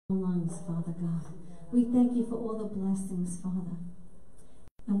lungs, Father God. We thank you for all the blessings, Father.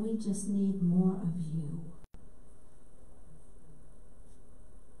 And we just need more of you.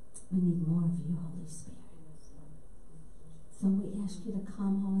 We need more of you, Holy Spirit. So we ask you to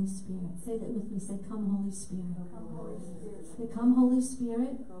come, Holy Spirit. Say that with me. Say, come, Holy Spirit. Come, Holy Spirit. Say, come, Holy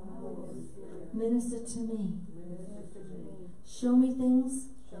Spirit. Come, Holy Spirit. Minister to me. Minister to me. Show me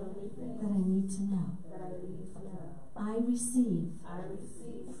things Show me things that I need to know. that I need to know. I receive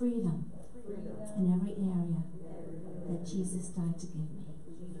freedom in every area that Jesus died to give me.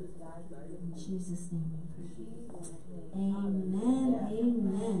 In Jesus' name we pray. Amen.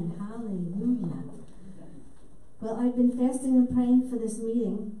 Amen. Hallelujah. Well, I've been fasting and praying for this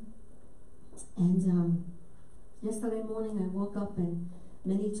meeting. And yesterday morning I woke up, and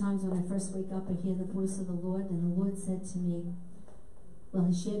many times when I first wake up I hear the voice of the Lord, and the Lord said to me, well,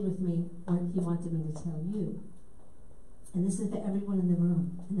 he shared with me what he wanted me to tell you. And this is for everyone in the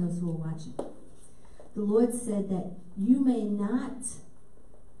room and those who are watching. The Lord said that you may not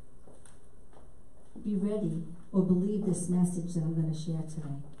be ready or believe this message that I'm going to share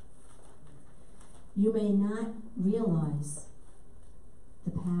today. You may not realize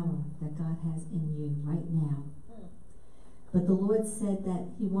the power that God has in you right now. But the Lord said that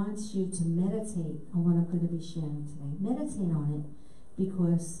he wants you to meditate on what I'm going to be sharing today. Meditate on it,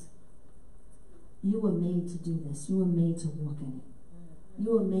 because you were made to do this. You were made to walk in it.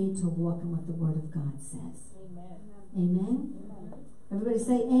 You were made to walk in what the Word of God says. Amen. Amen? Amen. Everybody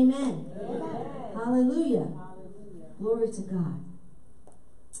say amen. Amen. Hallelujah. Hallelujah. Glory to God.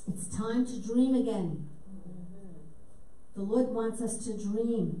 It's time to dream again. The Lord wants us to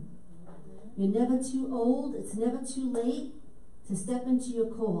dream. You're never too old. It's never too late to step into your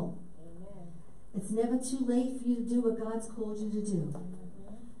call. It's never too late for you to do what God's called you to do.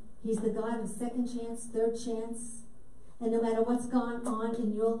 He's the God of second chance, third chance. And no matter what's gone on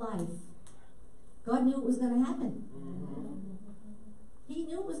in your life, God knew it was going to happen. He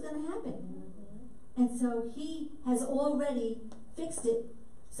knew it was going to happen. And so he has already fixed it,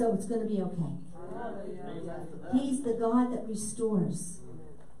 so it's going to be okay. He's the God that restores.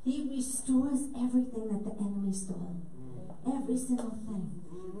 He restores everything that the enemy stole. Every single thing.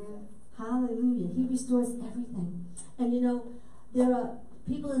 Hallelujah. He restores everything. And you know, there are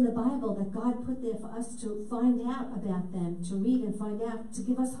people in the Bible that God put there for us to find out about them, to read and find out, to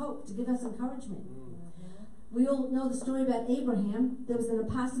give us hope, to give us encouragement. We all know the story about Abraham. There was an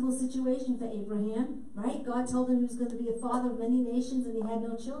impossible situation for Abraham, right? God told him he was going to be a father of many nations, and he had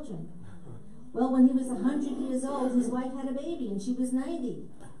no children. Well, when he was 100 years old, his wife had a baby, and she was 90.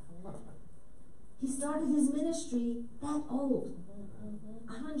 He started his ministry that old.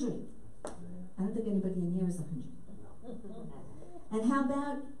 100. I don't think anybody in here is 100. And how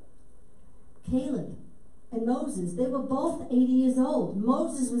about Caleb and Moses? They were both 80 years old.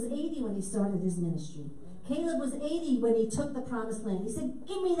 Moses was 80 when he started his ministry. Caleb was 80 when he took the promised land. He said,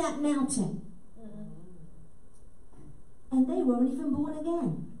 give me that mountain. And they weren't even born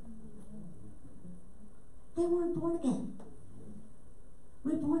again. They weren't born again.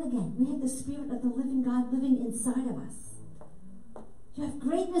 We're born again. We have the Spirit of the living God living inside of us. You have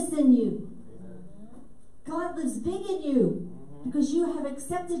greatness in you. God lives big in you because you have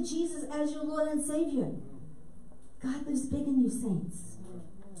accepted Jesus as your Lord and Savior. God lives big in you, saints.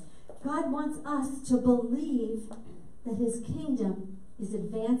 God wants us to believe that his kingdom is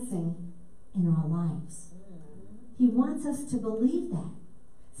advancing in our lives. He wants us to believe that.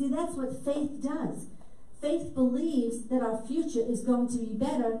 See, that's what faith does. Faith believes that our future is going to be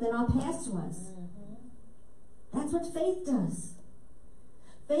better than our past was. That's what faith does.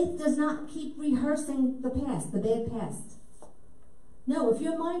 Faith does not keep rehearsing the past, the bad past. No, if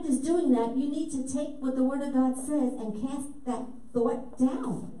your mind is doing that, you need to take what the Word of God says and cast that thought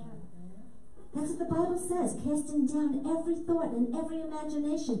down. That's what the Bible says, casting down every thought and every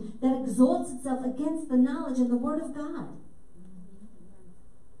imagination that exalts itself against the knowledge and the Word of God.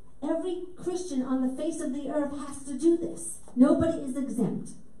 Every Christian on the face of the earth has to do this. Nobody is exempt.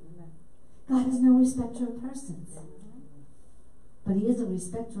 God is no respecter of persons. But he is a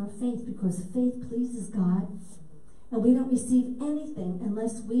respecter of faith, because faith pleases God. And we don't receive anything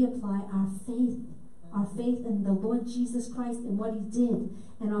unless we apply our faith in the Lord Jesus Christ and what he did,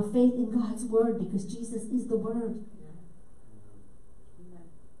 and our faith in God's Word, because Jesus is the Word.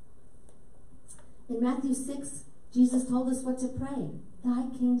 In Matthew 6, Jesus told us what to pray. Thy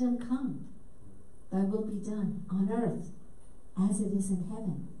kingdom come, thy will be done on earth as it is in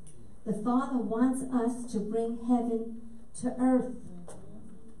heaven. The Father wants us to bring heaven to earth.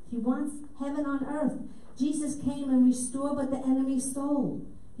 He wants heaven on earth. Jesus came and restored what the enemy stole.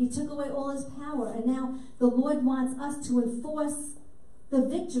 He took away all his power, and now the Lord wants us to enforce the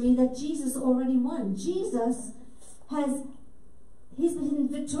victory that Jesus already won. Jesus he's been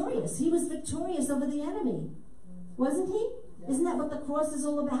victorious. He was victorious over the enemy. Wasn't he? Isn't that what the cross is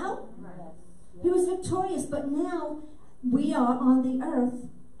all about? He was victorious, but now we are on the earth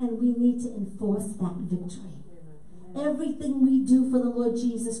and we need to enforce that victory. Everything we do for the Lord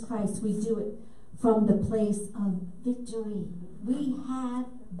Jesus Christ, we do it from the place of victory. We have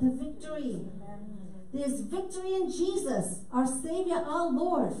the victory. There's victory in Jesus, our Savior, our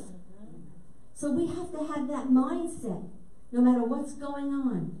Lord. So we have to have that mindset. No matter what's going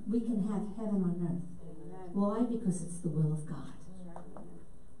on, we can have heaven on earth. Why? Because it's the will of God.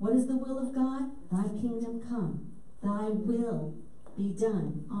 What is the will of God? Thy kingdom come. Thy will be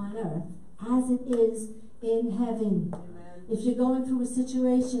done on earth as it is in heaven. If you're going through a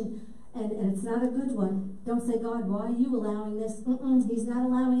situation and it's not a good one, don't say, God, why are you allowing this? He's not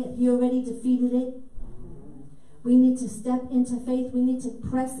allowing it. He already defeated it. We need to step into faith. We need to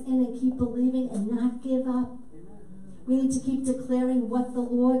press in and keep believing and not give up. We need to keep declaring what the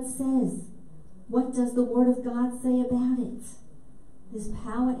Lord says. What does the Word of God say about it? There's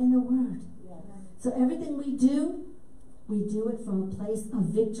power in the Word. So everything we do it from a place of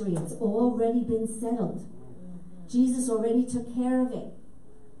victory. It's already been settled. Jesus already took care of it.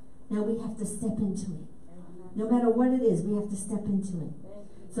 Now we have to step into it. No matter what it is, we have to step into it.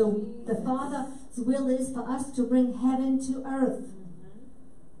 So the Father's will is for us to bring heaven to earth.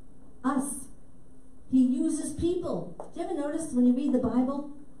 Us. He uses people. Do you ever notice when you read the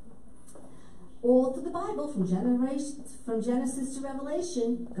Bible? All through the Bible, from Genesis to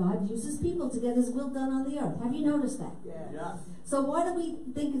Revelation, God uses people to get His will done on the earth. Have you noticed that? Yeah. So why do we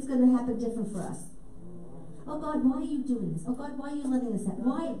think it's going to happen different for us? Oh God, why are you doing this? Oh God, why are you letting this happen?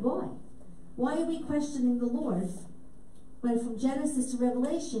 Why? Why are we questioning the Lord when from Genesis to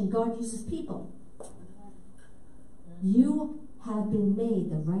Revelation, God uses people? You have been made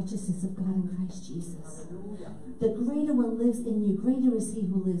the righteousness of God in Christ Jesus. The greater one lives in you. Greater is He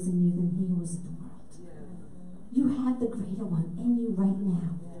who lives in you than he who is in the world. You have the greater one in you right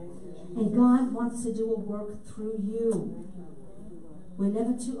now. And God wants to do a work through you. We're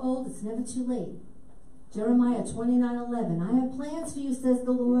never too old. It's never too late. Jeremiah 29:11. I have plans for you, says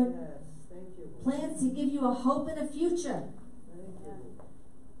the Lord. Plans to give you a hope and a future.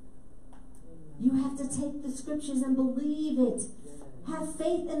 You have to take the scriptures and believe it. Have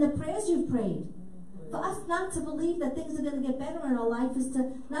faith in the prayers you've prayed. For us not to believe that things are going to get better in our life is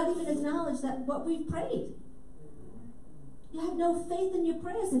to not even acknowledge that what we've prayed. You have no faith in your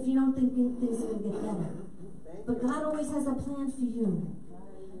prayers if you don't think things are going to get better. But God always has a plan for you.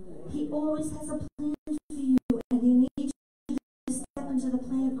 He always has a plan for you, and He needs you to step into the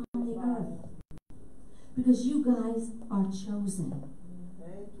plan on the earth. Because you guys are chosen.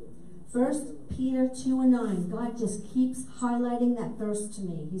 1 Peter 2:9. God just keeps highlighting that verse to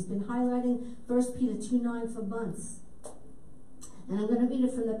me. He's been highlighting 1 Peter 2:9 for months. And I'm going to read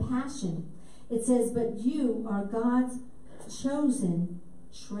it from the Passion. It says, but you are God's chosen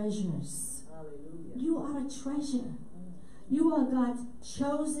treasures. Hallelujah. You are a treasure. You are God's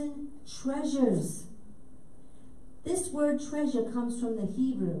chosen treasures. This word treasure comes from the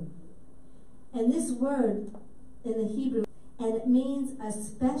Hebrew. And this word in the Hebrew, and it means a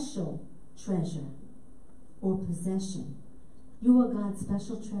special treasure or possession. You are God's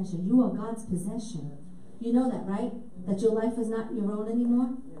special treasure. You are God's possession. You know that, right? That your life is not your own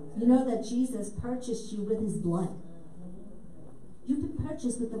anymore? You know that Jesus purchased you with His blood. You've been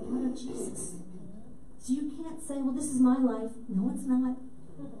purchased with the blood of Jesus. So you can't say, well, this is my life. No, it's not.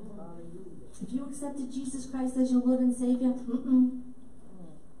 If you accepted Jesus Christ as your Lord and Savior,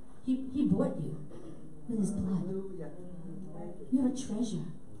 He bought you with His blood. You're a treasure.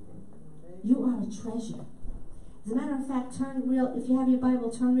 You are a treasure. As a matter of fact, if you have your Bible,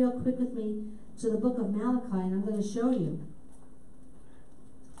 turn real quick with me to the book of Malachi, and I'm going to show you.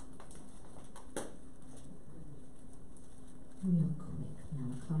 Real quick,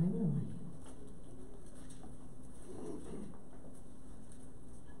 Malachi, where are you?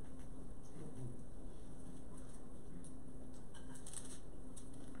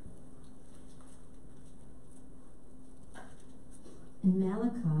 In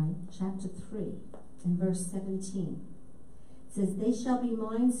Malachi chapter 3 and verse 17, it says, they shall be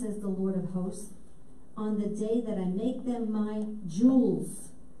mine, says the Lord of hosts, on the day that I make them my jewels,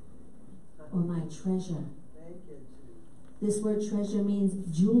 or my treasure. This word treasure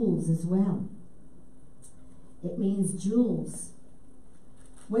means jewels as well. It means jewels.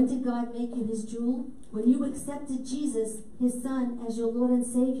 When did God make you His jewel? When you accepted Jesus, His Son, as your Lord and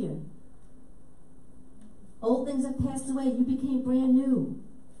Savior. Old things have passed away. You became brand new.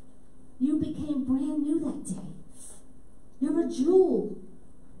 You became brand new that day. You're a jewel.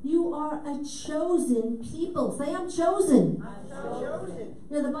 are a chosen people. Say, I'm chosen. I'm chosen.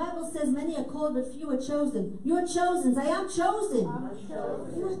 You know, the Bible says many are called, but few are chosen. You're chosen. Say, I'm chosen. I'm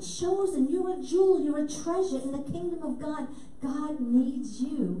chosen. You're chosen. You're a jewel. You're a treasure in the kingdom of God. God needs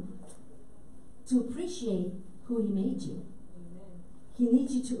you to appreciate who He made you. He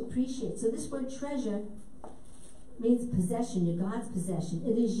needs you to appreciate. So this word treasure means possession. You're God's possession.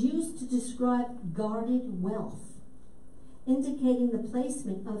 It is used to describe guarded wealth, indicating the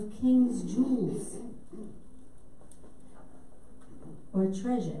placement of king's jewels or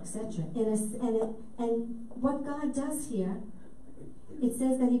treasure, etc. And what God does here, it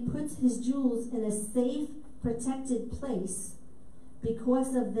says that He puts His jewels in a safe, protected place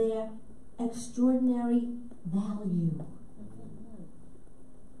because of their extraordinary value.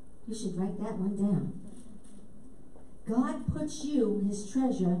 You should write that one down. God puts you, His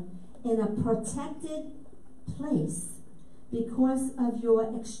treasure, in a protected place because of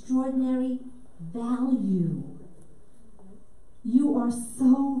your extraordinary value. You are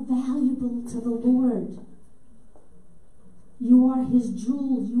so valuable to the Lord. You are His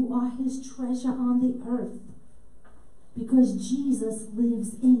jewel. You are His treasure on the earth because Jesus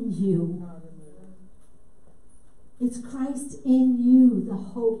lives in you. It's Christ in you, the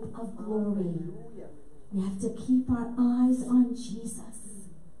hope of glory. We have to keep our eyes on Jesus.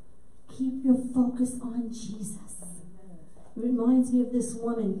 Keep your focus on Jesus. It reminds me of this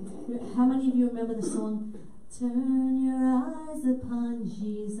woman. How many of you remember the song, Turn Your Eyes Upon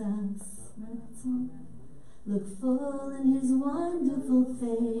Jesus? Remember that song? Look full in His wonderful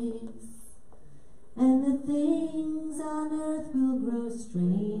face, and the things on earth will grow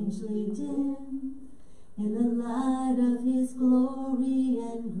strangely dim in the light of His glory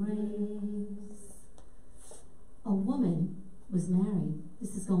and grace. A woman was married.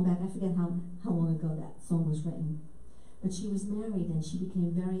 This is going back, I forget how long ago that song was written. But she was married and she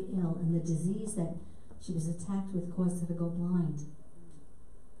became very ill, and the disease that she was attacked with caused her to go blind.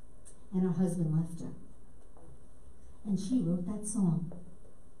 And her husband left her. And she wrote that song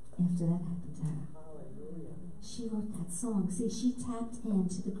after that happened to her. She wrote that song. See, she tapped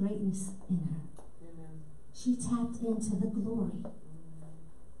into the greatness in her. She tapped into the glory.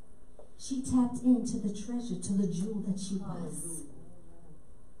 She tapped into the treasure, to the jewel that she was.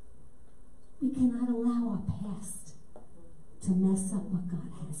 We cannot allow our past to mess up what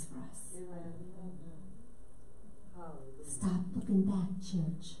God has for us. Stop looking back,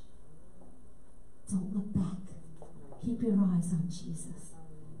 church. Don't look back. Keep your eyes on Jesus.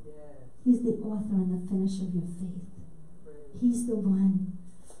 He's the author and the finisher of your faith. He's the one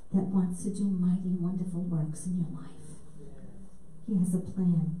that wants to do mighty, wonderful works in your life. He has a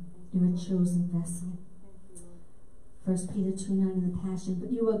plan. You're a chosen vessel. 1 Peter 2:9 in the Passion.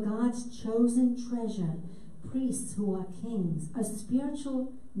 But you are God's chosen treasure, priests who are kings, a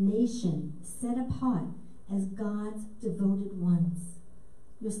spiritual nation set apart as God's devoted ones.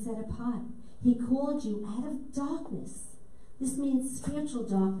 You're set apart. He called you out of darkness. This means spiritual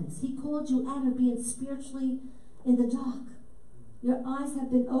darkness. He called you out of being spiritually in the dark. Your eyes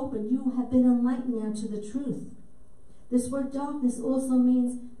have been opened. You have been enlightened now to the truth. This word darkness also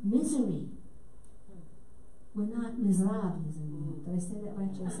means misery. We're not miserables anymore. Did I say that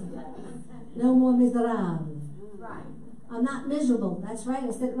right, Joseph? No more miserables. Right. I'm not miserable. That's right.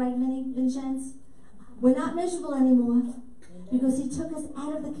 I said it right, Vincenz? We're not miserable anymore because He took us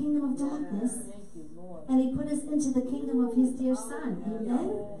out of the kingdom of darkness and He put us into the kingdom of His dear Son.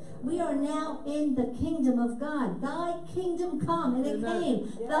 Amen? We are now in the kingdom of God. Thy kingdom come, and it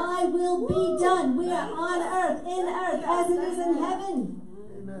came. Thy will be done. We are on earth, in earth, as it is in heaven.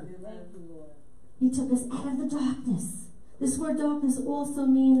 He took us out of the darkness. This word darkness also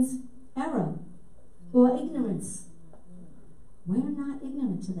means error or ignorance. We're not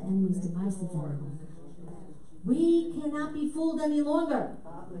ignorant to the enemy's devices anymore. We cannot be fooled any longer.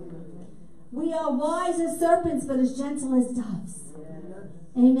 We are wise as serpents, but as gentle as doves.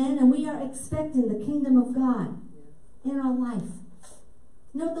 Amen. And we are expecting the kingdom of God in our life.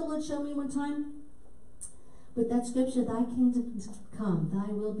 You know what the Lord showed me one time? With that scripture, thy kingdom come,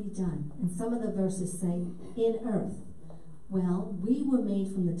 thy will be done. And some of the verses say, in earth. Well, we were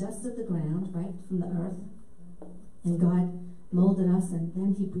made from the dust of the ground, right? From the earth. And God molded us, and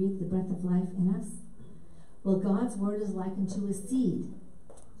then He breathed the breath of life in us. Well, God's word is likened to a seed.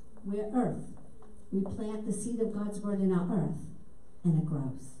 We're earth. We plant the seed of God's word in our earth, and it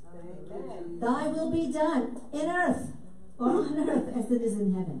grows. Amen. Thy will be done in earth, or on earth as it is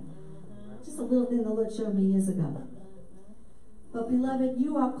in heaven. Just a little thing the Lord showed me years ago. But beloved,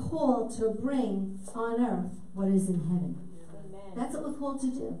 you are called to bring on earth what is in heaven. Amen. That's what we're called to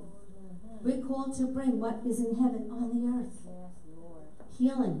do. We're called to bring what is in heaven on the earth.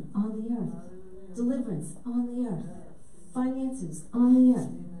 Healing on the earth. Deliverance on the earth. Finances on the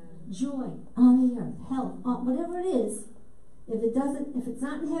earth. Joy on the earth. Health, whatever it is. If it's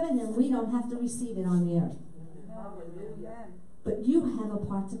not in heaven, then we don't have to receive it on the earth. But you have a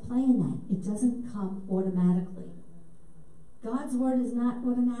part to play in that. It doesn't come automatically. God's word is not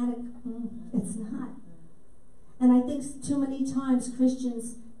automatic. It's not. And I think too many times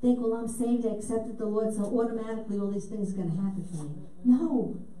Christians think, well, I'm saved, I accepted the Lord, so automatically all these things are going to happen for me.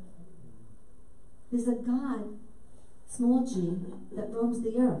 No. There's a God, small g, that roams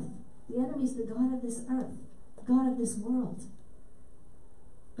the earth. The enemy is the God of this earth, the God of this world.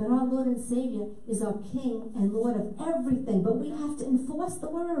 But our Lord and Savior is our King and Lord of everything. But we have to enforce the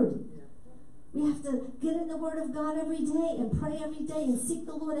word. We have to get in the word of God every day and pray every day and seek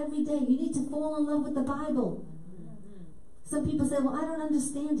the Lord every day. You need to fall in love with the Bible. Some people say, well, I don't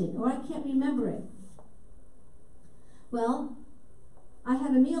understand it, or I can't remember it. Well, I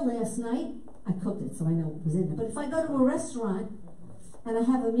had a meal last night. I cooked it, so I know what was in it. But if I go to a restaurant and I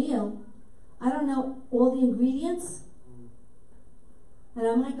have a meal, I don't know all the ingredients. And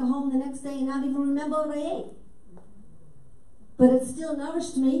I might go home the next day and not even remember what I ate. But it still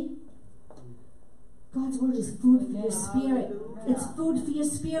nourished me. God's word is food for your spirit. It's food for your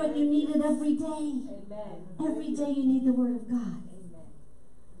spirit. You need it every day. Every day you need the word of God.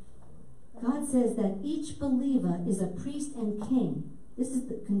 God says that each believer is a priest and king. This is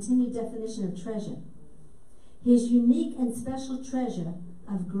the continued definition of treasure. His unique and special treasure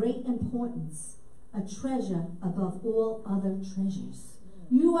of great importance. A treasure above all other treasures.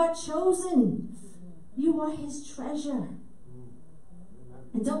 You are chosen. You are his treasure.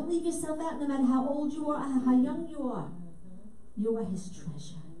 And don't leave yourself out no matter how old you are, how young you are. You are his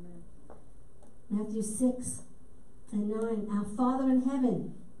treasure. Matthew 6 and 9. Our Father in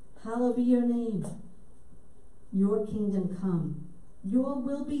heaven, hallowed be your name. Your kingdom come. Your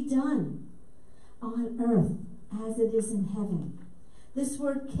will be done on earth as it is in heaven. This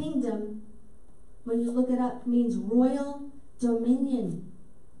word kingdom, when you look it up, means royal dominion.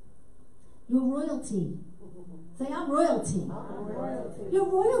 You're royalty. Say, I'm royalty. I'm royalty. You're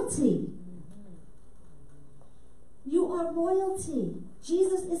royalty. You are royalty.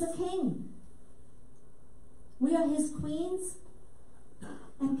 Jesus is a king. We are his queens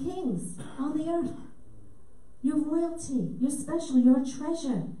and kings on the earth. You're royalty. You're special. You're a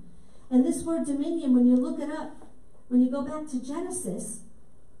treasure. And this word dominion, when you look it up, when you go back to Genesis,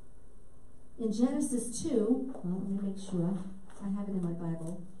 in Genesis 2, well, let me make sure. I have it in my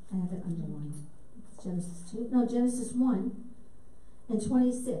Bible. I have it underlined. Genesis 2. No, Genesis 1 and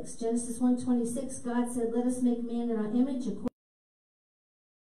 26. Genesis 1:26. God said, let us make man in our image according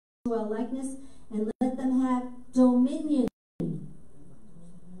to our likeness, and let them have dominion.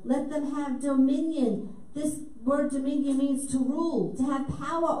 Let them have dominion. This word dominion means to rule, to have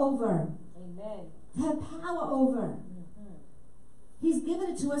power over. Amen. To have power over. He's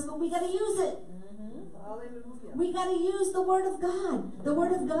given it to us, but we got to use it. Hallelujah. We got to use the word of God. The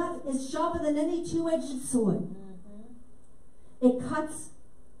word of God is sharper than any two-edged sword. It cuts,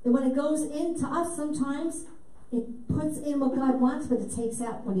 and when it goes into us sometimes, it puts in what God wants, but it takes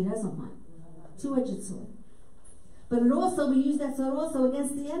out what he doesn't want. Two-edged sword. But it also, we use that sword also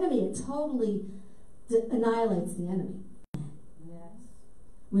against the enemy. It totally annihilates the enemy. Yes.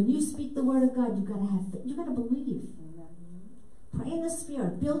 When you speak the word of God, you got to have faith. You got to believe. Pray in the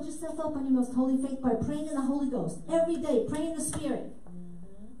Spirit. Build yourself up on your most holy faith by praying in the Holy Ghost. Every day, pray in the Spirit.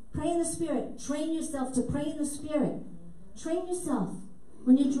 Pray in the Spirit. Train yourself to pray in the Spirit. Train yourself.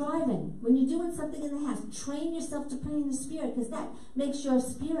 When you're driving, when you're doing something in the house, train yourself to pray in the Spirit, because that makes your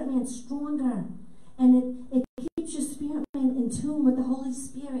spirit man stronger. And it keeps your spirit man in tune with the Holy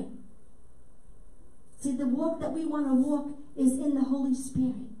Spirit. See, the walk that we want to walk is in the Holy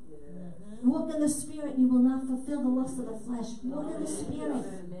Spirit. Walk in the Spirit, you will not fulfill the lust of the flesh. Walk in the Spirit.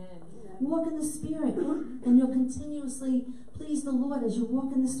 Walk in the Spirit. And you'll continuously please the Lord as you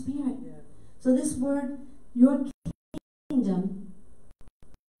walk in the Spirit. So this word, your kingdom,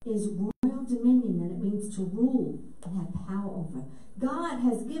 is royal dominion, and it means to rule and have power over. God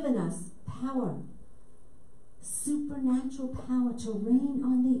has given us power, supernatural power to reign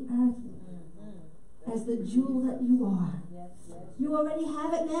on the earth as the jewel that you are. You already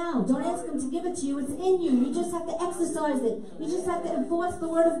have it now. Don't ask him to give it to you. It's in you. You just have to exercise it. You just have to enforce the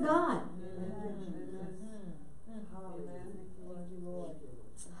word of God.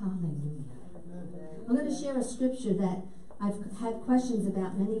 Hallelujah. I'm going to share a scripture that I've had questions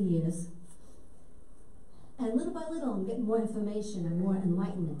about many years. And little by little, I'm getting more information and more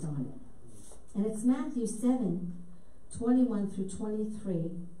enlightenment on it. And it's Matthew 7:21 through 23.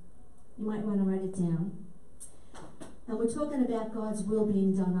 You might want to write it down. And we're talking about God's will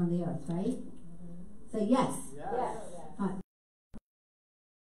being done on the earth, right? Say yes. Yes.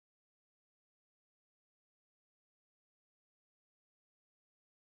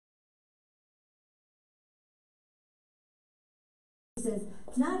 He says,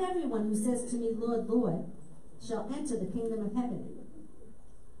 not everyone who says to me, Lord, Lord, shall enter the kingdom of heaven,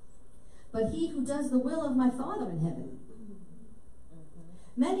 but he who does the will of my Father in heaven.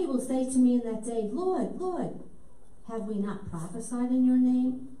 Many will say to me in that day, Lord, Lord, have we not prophesied in your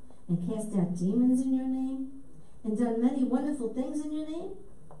name, and cast out demons in your name, and done many wonderful things in your name?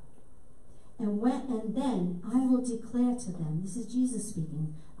 And then I will declare to them, this is Jesus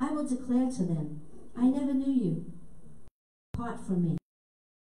speaking, I will declare to them, I never knew you. Depart from me.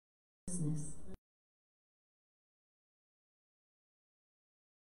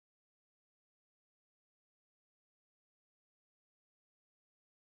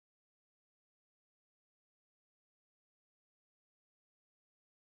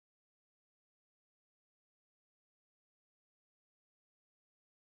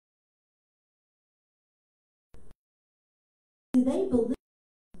 They believed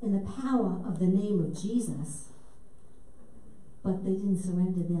in the power of the name of Jesus, but they didn't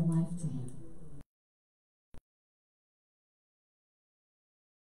surrender their life to him.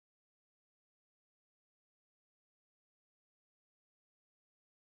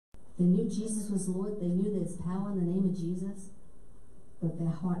 They knew Jesus was Lord. They knew there's power in the name of Jesus, but their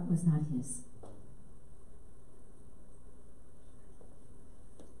heart was not his.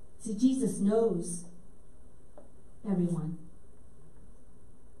 See, Jesus knows everyone,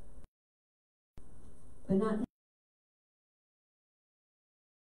 but not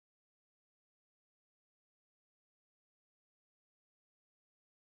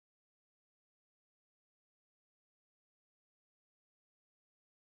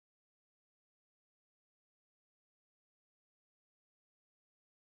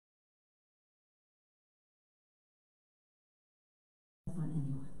on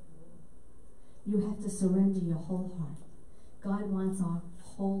anyone. You have to surrender your whole heart. God wants our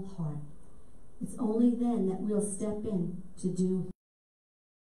whole heart. It's only then that we'll step in to do.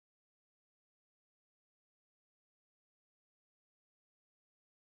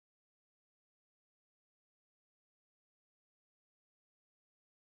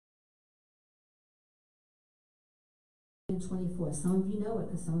 In 24. Some of you know it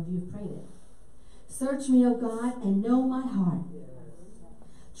because some of you have prayed it. Search me, O God, and know my heart.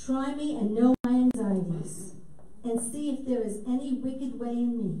 Try me and know my anxieties, and see if there is any wicked way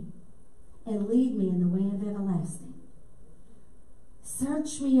in me, and lead me in the way of everlasting.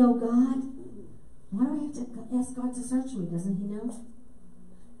 Search me, O God. Why do I have to ask God to search me? Doesn't he know?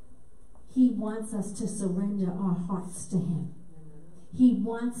 He wants us to surrender our hearts to him. He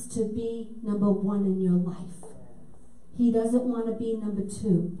wants to be number one in your life. He doesn't want to be number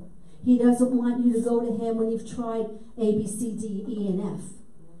two. He doesn't want you to go to him when you've tried A, B, C, D, E, and F.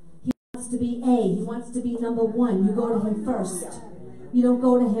 He wants to be A. He wants to be number one. You go to him first. You don't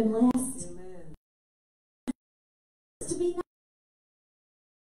go to him last. To be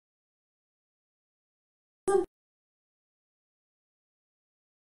Psalm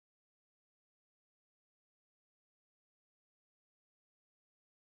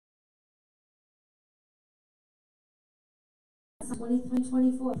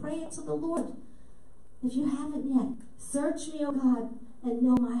 23:24. Pray it to the Lord. If you haven't yet, search me, O God, and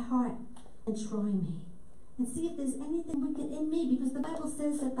know my heart, and try me, and see if there's anything wicked in me, because the Bible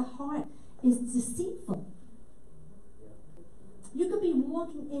says that the heart is deceitful. You could be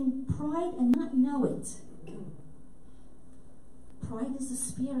walking in pride and not know it. Pride is a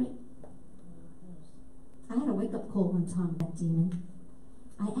spirit. I had a wake-up call one time, that demon.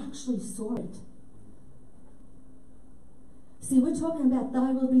 I actually saw it. See, we're talking about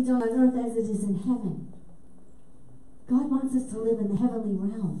thy will be done on earth as it is in heaven. God wants us to live in the heavenly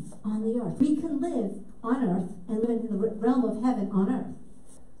realm on the earth. We can live on earth and live in the realm of heaven on earth.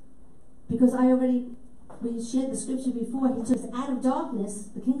 Because we shared the scripture before. He took us out of darkness,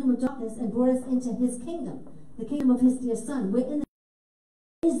 the kingdom of darkness, and brought us into his kingdom, the kingdom of his dear son. We're in the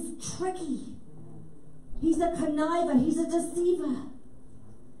is tricky. He's a conniver. He's a deceiver.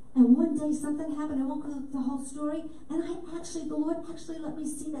 And one day something happened. I won't go through the whole story. And the Lord actually let me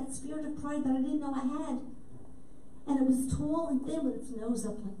see that spirit of pride that I didn't know I had. And it was tall and thin with its nose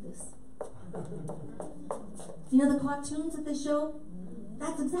up like this. You know the cartoons that they show?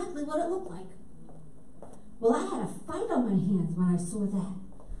 That's exactly what it looked like. Well, I had a fight on my hands when I saw that.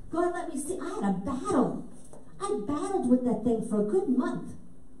 God let me see. I had a battle. I battled with that thing for a good month.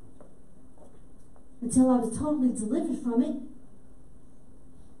 Until I was totally delivered from it.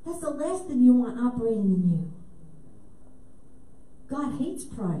 That's the last thing you want operating in you. God hates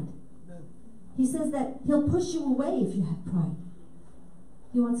pride. He says that he'll push you away if you have pride.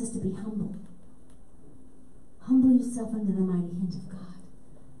 He wants us to be humble. Humble yourself under the mighty hand of God.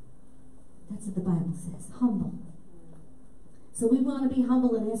 That's what the Bible says. Humble. So we want to be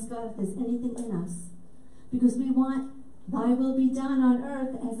humble and ask God if there's anything in us. Because we want thy will be done on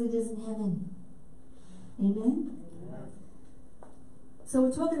earth as it is in heaven. Amen? So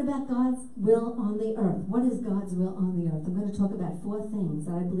we're talking about God's will on the earth. What is God's will on the earth? I'm going to talk about 4 things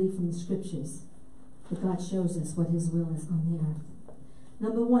that I believe from the scriptures that God shows us what his will is on the earth.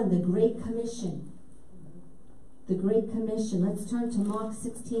 Number 1, the Great Commission. The Great Commission. Let's turn to Mark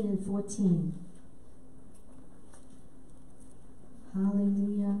 16 and 14.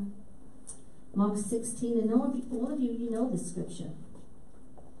 Hallelujah. Mark 16, and all of you, you know this scripture.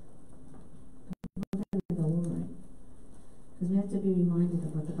 We're going to go over it, because we have to be reminded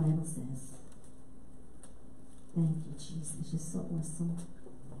of what the Bible says. Thank you, Jesus. You're so awesome.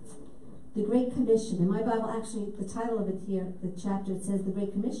 The Great Commission. In my Bible, actually, the title of it here, the chapter, it says the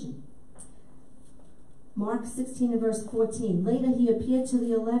Great Commission. Mark 16 and verse 14. Later he appeared to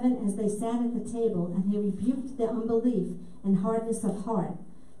the 11 as they sat at the table, and he rebuked their unbelief and hardness of heart,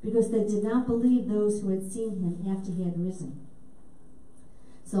 because they did not believe those who had seen him after he had risen.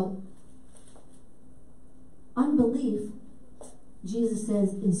 So, unbelief, Jesus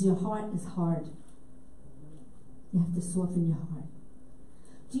says, is your heart is hard. You have to soften your heart.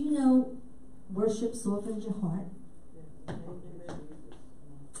 Do you know worship softens your heart?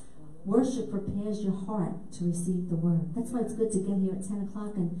 Worship prepares your heart to receive the word. That's why it's good to get here at 10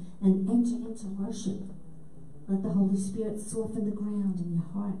 o'clock and enter into worship. Let the Holy Spirit soften the ground in your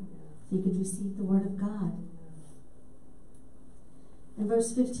heart so you could receive the word of God. In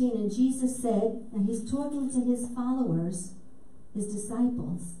verse 15, and Jesus said, and he's talking to his followers, his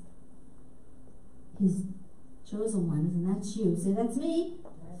disciples, his chosen ones, and that's you. Say, that's me.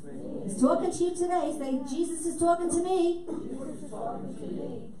 That's me. He's talking to you today. Say, Jesus is talking to me. Jesus is talking to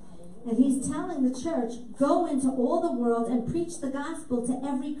me. And he's telling the church, go into all the world and preach the gospel to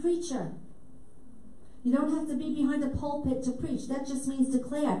every creature. You don't have to be behind a pulpit to preach. That just means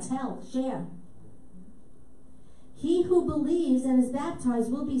declare, tell, share. He who believes and is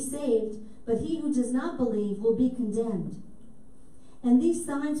baptized will be saved, but he who does not believe will be condemned. And these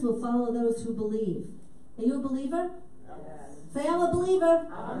signs will follow those who believe. Are you a believer? Yes. Say, I'm a believer.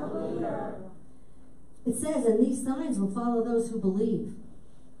 I'm a believer. It says, and these signs will follow those who believe.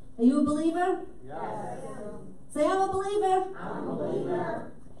 Are you a believer? Yes. Say, I'm a believer. I'm a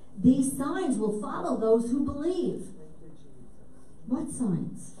believer. These signs will follow those who believe. What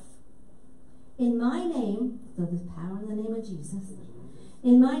signs? In my name, so there's power in the name of Jesus.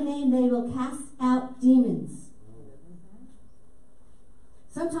 In my name they will cast out demons.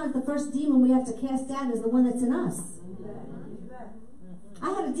 Sometimes the first demon we have to cast out is the one that's in us. I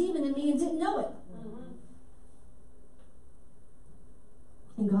had a demon in me and didn't know it.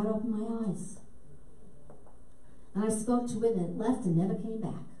 And God opened my eyes. And I spoke to it and it left and never came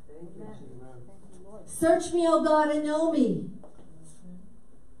back. Search me, O God, and know me.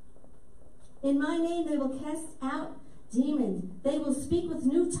 In my name they will cast out demons. They will speak with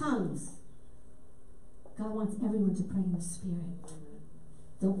new tongues. God wants everyone to pray in the Spirit.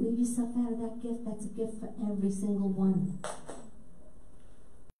 Don't leave yourself out of that gift. That's a gift for every single one.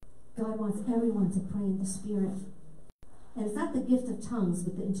 God wants everyone to pray in the Spirit. And it's not the gift of tongues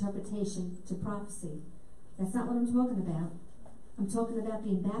with the interpretation to prophecy. That's not what I'm talking about. I'm talking about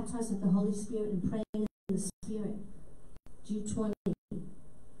being baptized with the Holy Spirit and praying in the Spirit. Jude 20.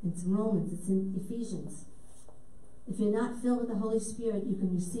 It's Romans. It's in Ephesians. If you're not filled with the Holy Spirit, you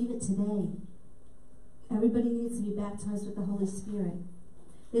can receive it today. Everybody needs to be baptized with the Holy Spirit.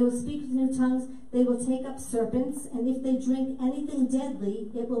 They will speak with new tongues. They will take up serpents. And if they drink anything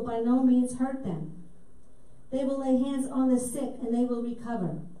deadly, it will by no means hurt them. They will lay hands on the sick and they will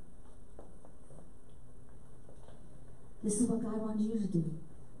recover. This is what God wants you to do.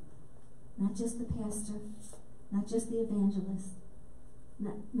 Not just the pastor, not just the evangelist,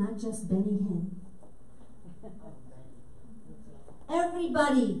 not just Benny Hinn.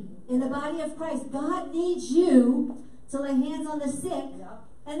 Everybody in the body of Christ, God needs you to lay hands on the sick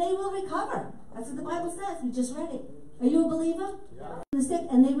and they will recover. That's what the Bible says. We just read it. Are you a believer? Yeah. The sick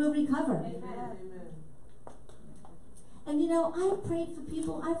and they will recover. Amen. And you know, I've prayed for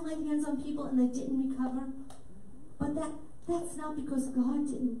people, I've laid hands on people and they didn't recover. But that's not because God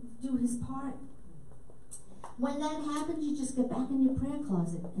didn't do his part. When that happens, you just get back in your prayer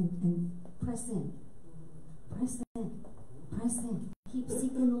closet and press in. Press in. Press in. Keep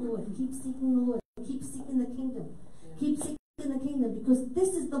seeking the Lord. Keep seeking the Lord. Keep seeking the kingdom. Keep seeking the kingdom because this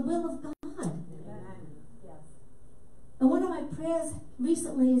is the will of God. And one of my prayers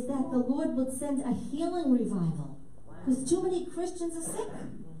recently is that the Lord would send a healing revival. Because too many Christians are sick.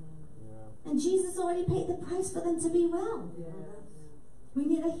 And Jesus already paid the price for them to be well. We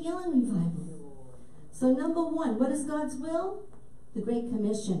need a healing revival. So number one, what is God's will? The Great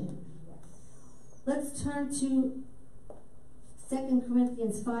Commission. Let's turn to 2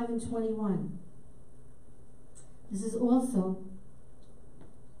 Corinthians 5 and 21. This is also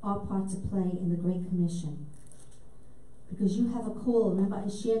our part to play in the Great Commission. Because you have a call. Remember I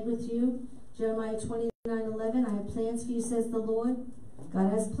shared with you, Jeremiah 29:11, I have plans for you, says the Lord.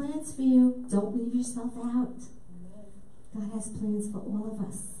 God has plans for you. Don't leave yourself out. God has plans for all of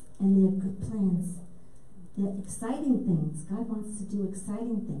us. And they're good plans. They're exciting things. God wants to do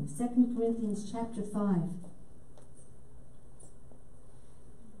exciting things. 2 Corinthians chapter 5.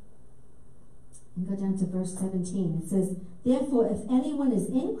 And go down to verse 17. It says, therefore, if anyone is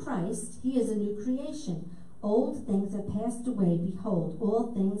in Christ, he is a new creation. Old things have passed away. Behold,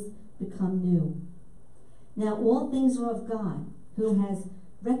 all things become new. Now all things are of God, who has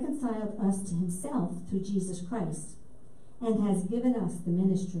reconciled us to himself through Jesus Christ, and has given us the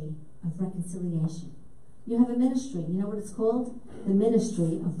ministry of reconciliation. You have a ministry. You know what it's called? The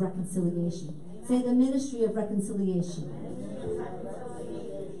ministry of reconciliation. Say the ministry of reconciliation.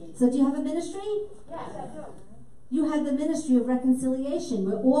 So do you have a ministry? Yes, I do. You have the ministry of reconciliation.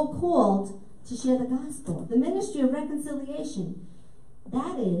 We're all called to share the gospel. The ministry of reconciliation.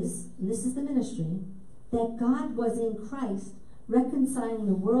 That is, and this is the ministry, that God was in Christ reconciling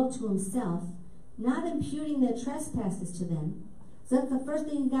the world to himself, not imputing their trespasses to them. So that's the first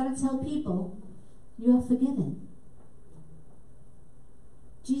thing you got to tell people. You are forgiven.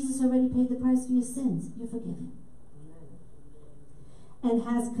 Jesus already paid the price for your sins. You're forgiven. And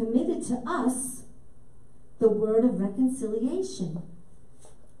has committed to us the word of reconciliation.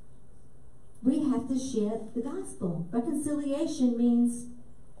 We have to share the gospel. Reconciliation means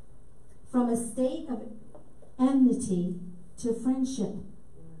from a state of enmity to friendship.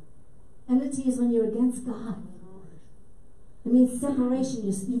 Enmity is when you're against God. It means separation.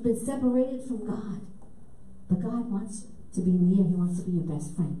 You've been separated from God. But God wants to be near. He wants to be your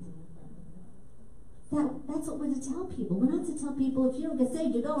best friend. That's what we're to tell people. We're not to tell people, if you don't get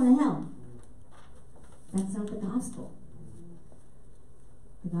saved, you're going to hell. That's not the gospel.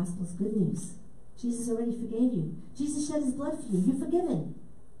 The gospel's good news. Jesus already forgave you. Jesus shed his blood for you. You're forgiven.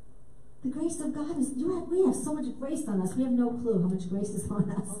 The grace of God is, we have so much grace on us. We have no clue how much grace is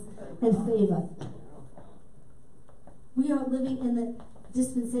on us and favor. We are living in the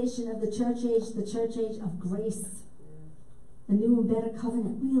dispensation of the church age of grace. A new and better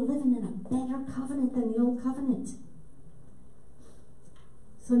covenant. We are living in a better covenant than the old covenant.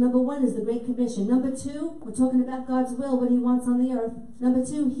 So number one is the Great Commission. Number two, we're talking about God's will, what he wants on the earth. Number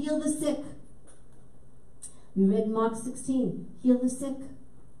two, heal the sick. We read Mark 16, heal the sick.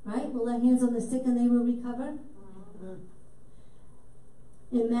 Right? We'll lay hands on the sick and they will recover.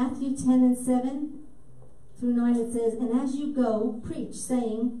 In Matthew 10 and 7 through 9 it says, and as you go, preach,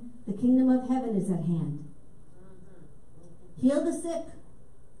 saying, the kingdom of heaven is at hand. Heal the sick.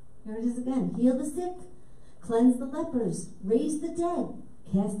 Here it is again. Heal the sick. Cleanse the lepers. Raise the dead.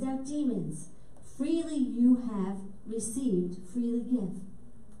 Cast out demons. Freely you have received, freely give.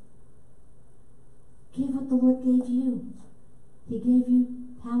 Give what the Lord gave you. He gave you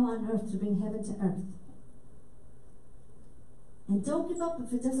power on earth to bring heaven to earth. And don't give up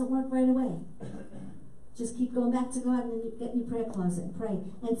if it doesn't work right away. Just keep going back to God and then get in your prayer closet and pray.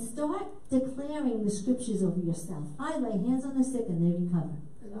 And start declaring the scriptures over yourself. I lay hands on the sick and they recover.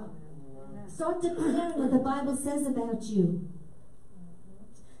 Start declaring what the Bible says about you.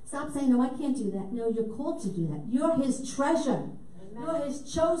 Stop saying, no, I can't do that. No, you're called to do that. You're his treasure. You're his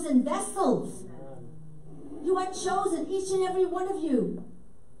chosen vessels. You are chosen, each and every one of you.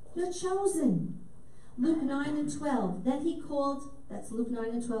 You're chosen. Luke 9 and 12. Then he called, that's Luke 9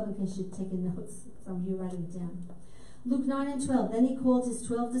 and 12 in case you're taking notes. Some of you are writing it down. Luke 9 and 12. Then he called his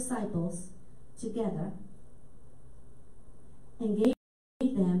 12 disciples together and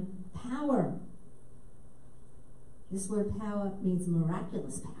gave them power. This word power means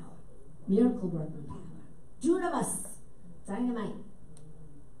miraculous power. Miracle working power. Dunamis. Dynamite.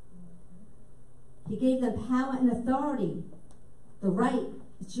 He gave them power and authority. The right.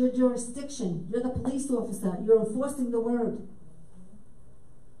 It's your jurisdiction. You're the police officer. You're enforcing the word.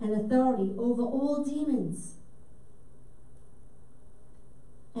 And authority over all demons.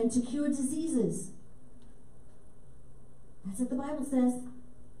 And to cure diseases. That's what the Bible says.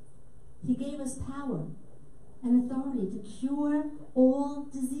 He gave us power and authority to cure all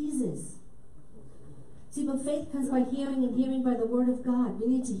diseases. See, but faith comes by hearing, and hearing by the word of God. We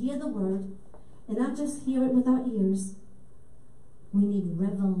need to hear the word and not just hear it with our ears, We need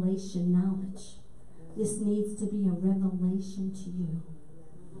revelation knowledge. This needs to be a revelation to you.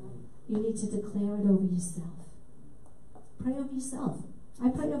 You need to declare it over yourself. Pray over yourself. I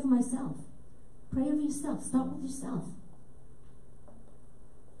pray over myself. Pray over yourself. Start with yourself.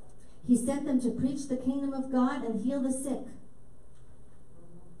 He sent them to preach the kingdom of God and heal the sick.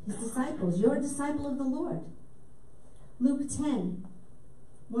 His disciples. You're a disciple of the Lord. Luke 10,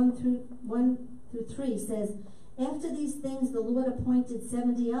 1 through 3 says, after these things the Lord appointed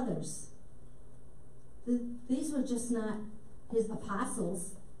 70 others. These were just not his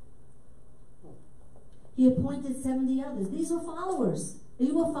apostles. He appointed 70 others. These were followers. Are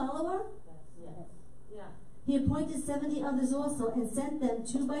you a follower? Yes. Yeah. He appointed 70 others also and sent them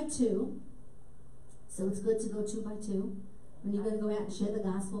 2 by 2. So it's good to go 2 by 2. When you're going to go out and share the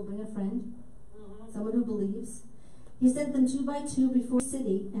gospel, bring a friend, someone who believes. He sent them 2 by 2 before the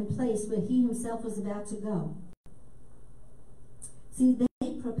city and place where he himself was about to go. See,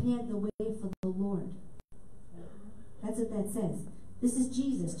 they prepared the way for the Lord. That's what that says. This is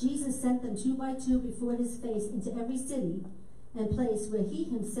Jesus. Jesus sent them 2 by 2 before his face into every city and place where he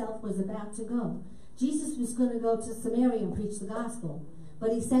himself was about to go. Jesus was going to go to Samaria and preach the gospel,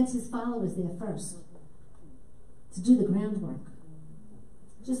 but he sent his followers there first to do the groundwork.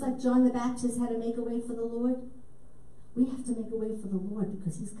 Just like John the Baptist had to make a way for the Lord, we have to make a way for the Lord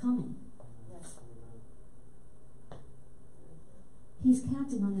because he's coming. He's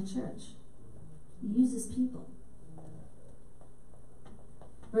counting on the church. He uses people.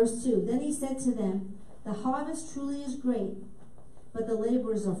 Verse 2, then he said to them, the harvest truly is great, but the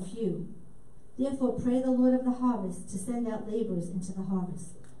laborers are few. Therefore pray the Lord of the harvest to send out laborers into the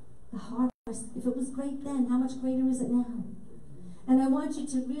harvest. The harvest, if it was great then, how much greater is it now? And I want you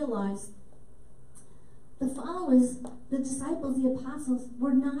to realize the followers, the disciples, the apostles,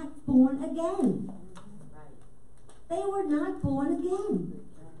 were not born again. They were not born again.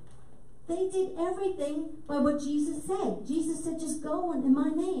 They did everything by what Jesus said. Jesus said, just go in my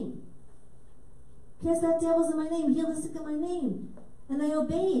name. Cast out devils in my name. Heal the sick in my name. And they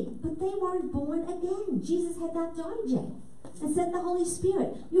obeyed. But they weren't born again. Jesus had not died yet. And sent the Holy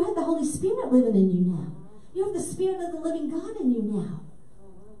Spirit. You have the Holy Spirit living in you now. You have the Spirit of the living God in you now.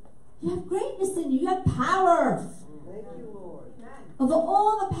 You have greatness in you. You have power. Thank you, Lord. Over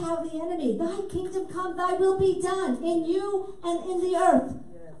all the power of the enemy. Thy kingdom come, thy will be done in you and in the earth.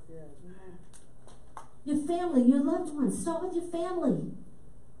 Your family, your loved ones. Start with your family.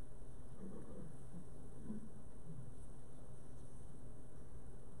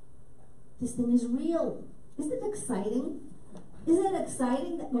 This thing is real. Isn't it exciting? Isn't it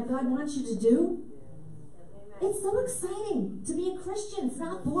exciting that what God wants you to do? It's so exciting to be a Christian. It's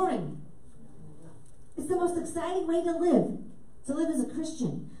not boring. It's the most exciting way to live as a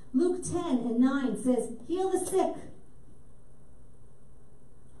Christian. Luke 10 and 9 says, heal the sick.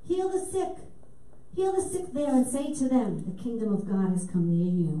 Heal the sick. Heal the sick there and say to them, the kingdom of God has come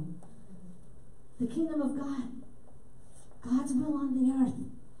near you. The kingdom of God. God's will on the earth.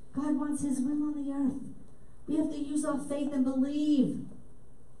 God wants his will on the earth. We have to use our faith and believe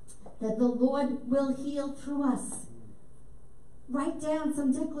that the Lord will heal through us. Write down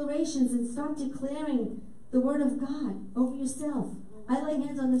some declarations and start declaring the word of God over yourself. I lay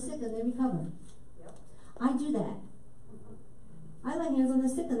hands on the sick and they recover. I do that. I lay hands on the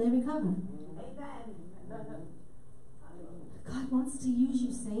sick and they recover. God wants to use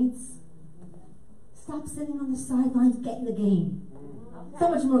you, saints. Stop sitting on the sidelines, get in the game. So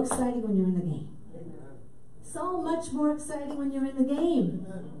much more exciting when you're in the game. So much more exciting when you're in the game.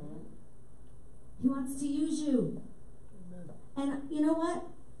 He wants to use you. And you know what?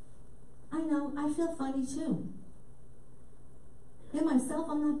 I know, I feel funny too. In myself,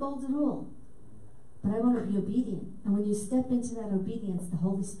 I'm not bold at all. But I want to be obedient. And when you step into that obedience, the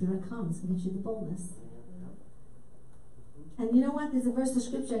Holy Spirit comes and gives you the boldness. And you know what? There's a verse of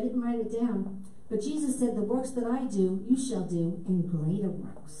scripture, I didn't write it down. But Jesus said, the works that I do, you shall do, and greater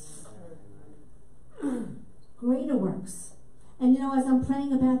works. Greater works. And you know, as I'm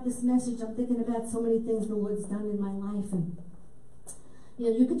praying about this message, I'm thinking about so many things the Lord's done in my life. And you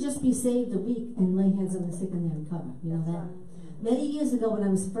know, you could just be saved a week and lay hands on the sick and they recover. You know that? Many years ago when I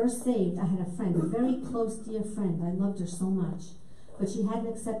was first saved, I had a friend, a very close, dear friend. I loved her so much. But she hadn't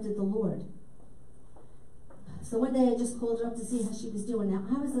accepted the Lord. So one day I just called her up to see how she was doing. Now,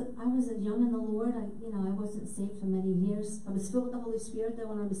 I was a young in the Lord. I wasn't saved for many years. I was filled with the Holy Spirit though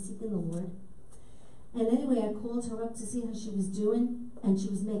when I was seeking the Lord. And anyway, I called her up to see how she was doing, and she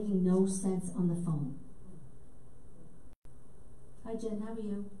was making no sense on the phone. Hi, Jen, how are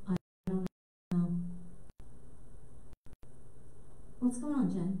you? I don't know. What's going on,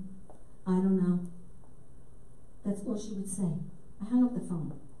 Jen? I don't know. That's all she would say. I hung up the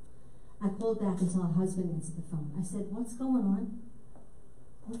phone. I called back until her husband answered the phone. I said, what's going on?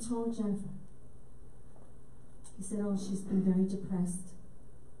 What's wrong with Jennifer? He said, oh, she's been very depressed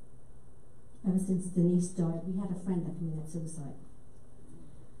ever since Denise died. We had a friend that committed suicide.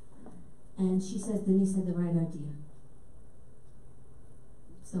 And she says Denise had the right idea.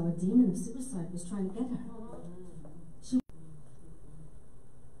 So a demon of suicide was trying to get her.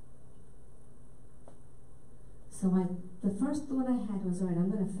 The first thought I had was, all right,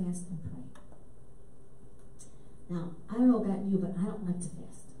 I'm going to fast and pray. Now, I don't know about you, but I don't like to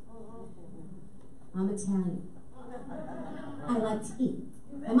fast. I'm Italian. I like to eat.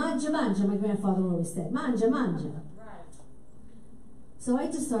 Mangia, mangia, my grandfather always said. Mangia, mangia. So I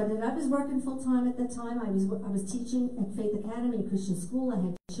decided, I was working full time at that time. I was teaching at Faith Academy, a Christian school. I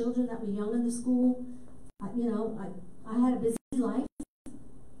had children that were young in the school. I had a busy life.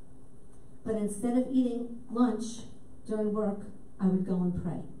 But instead of eating lunch during work, I would go and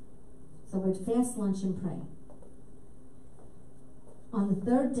pray. So I would fast lunch and pray. On the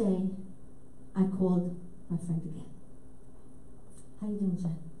third day, I called my friend again. How you doing,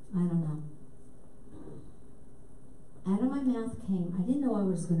 Jen? I don't know. Out of my mouth came, I didn't know what I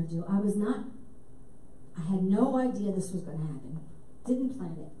was going to do. I had no idea this was going to happen. Didn't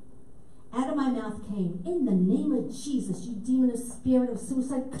plan it. Out of my mouth came, in the name of Jesus, you demon of spirit of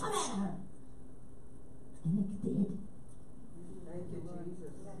suicide, come at her. And it did. Thank you,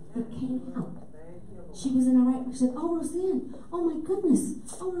 Jesus. It came out. She was in her right. She said, oh, Roseann, oh my goodness.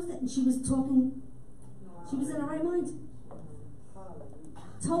 Oh, Roseann. And she was talking. She was in her right mind.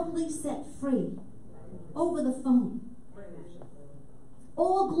 Totally set free. Over the phone.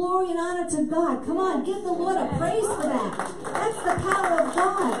 All glory and honor to God. Come on, give the Lord a praise for that. That's the power of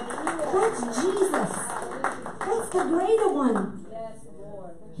God. That's Jesus. That's the greater one. Yes,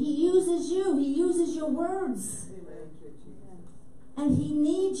 Lord. He uses you. He uses your words. And He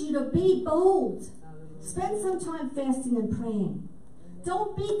needs you to be bold. Spend some time fasting and praying.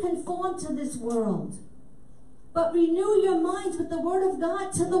 Don't be conformed to this world. But renew your minds with the Word of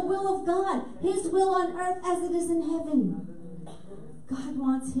God to the will of God. His will on earth as it is in heaven. God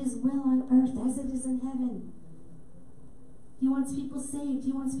wants His will on earth as it is in heaven. He wants people saved.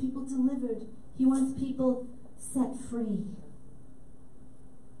 He wants people delivered. He wants people set free.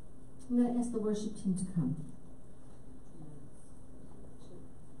 I'm going to ask the worship team to come.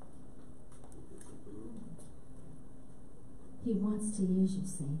 He wants to use you,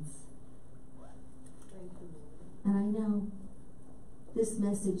 saints. And I know this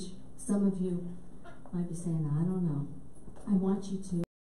message, some of you might be saying, I don't know. I want you to.